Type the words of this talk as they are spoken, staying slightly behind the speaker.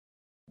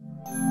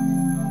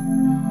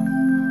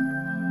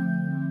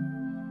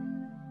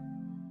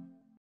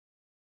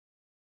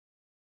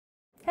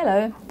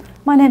Hello,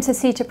 my name's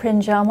Asita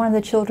Prinja. I'm one of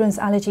the children's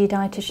allergy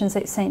dietitians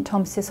at St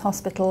Thomas's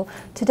Hospital.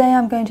 Today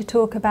I'm going to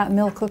talk about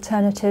milk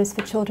alternatives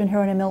for children who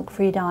are on a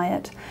milk-free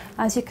diet.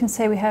 As you can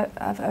see, we have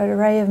an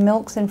array of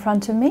milks in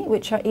front of me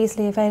which are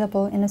easily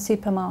available in a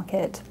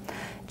supermarket.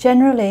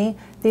 Generally,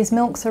 these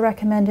milks are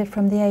recommended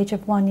from the age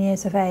of 1 year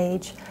of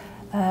age.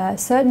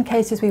 Certain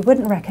cases we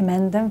wouldn't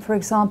recommend them, for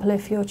example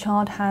if your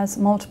child has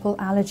multiple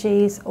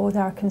allergies or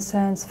there are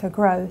concerns for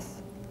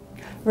growth.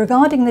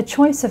 Regarding the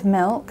choice of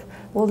milk,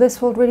 well,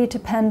 this will really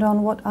depend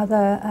on what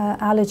other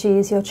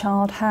allergies your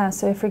child has.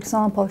 So for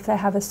example, if they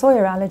have a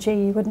soya allergy,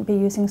 you wouldn't be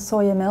using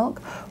soya milk,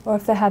 or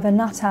if they have a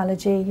nut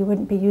allergy, you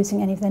wouldn't be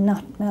using any of the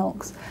nut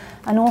milks.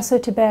 And also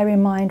to bear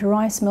in mind,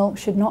 rice milk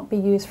should not be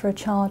used for a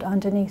child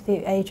underneath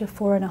the age of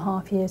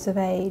 4.5 years of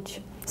age.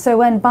 So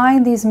when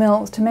buying these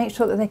milks, to make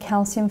sure that they're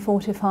calcium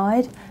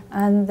fortified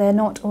and they're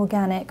not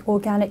organic.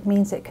 Organic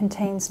means it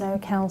contains no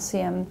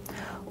calcium.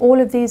 All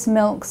of these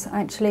milks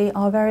actually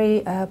are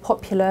very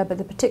popular, but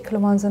the particular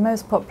ones that are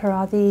most popular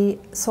are the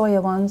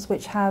soya ones,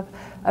 which have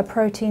a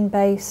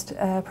protein-based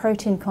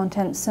protein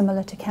content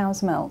similar to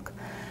cow's milk.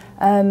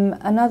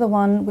 Another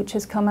one which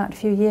has come out a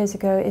few years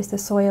ago is the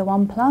Soya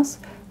 1+,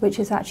 which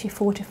is actually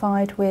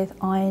fortified with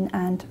iron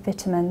and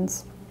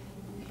vitamins.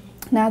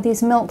 Now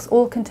these milks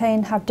all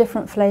have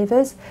different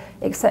flavours,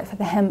 except for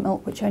the hemp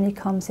milk, which only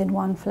comes in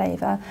one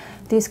flavour.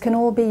 These can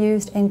all be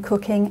used in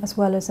cooking as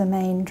well as a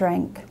main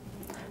drink.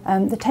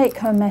 The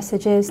take-home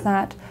message is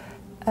that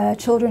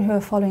children who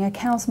are following a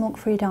cow's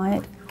milk-free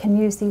diet can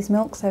use these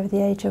milks over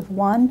the age of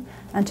 1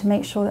 and to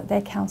make sure that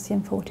they're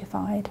calcium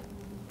fortified.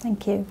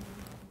 Thank you.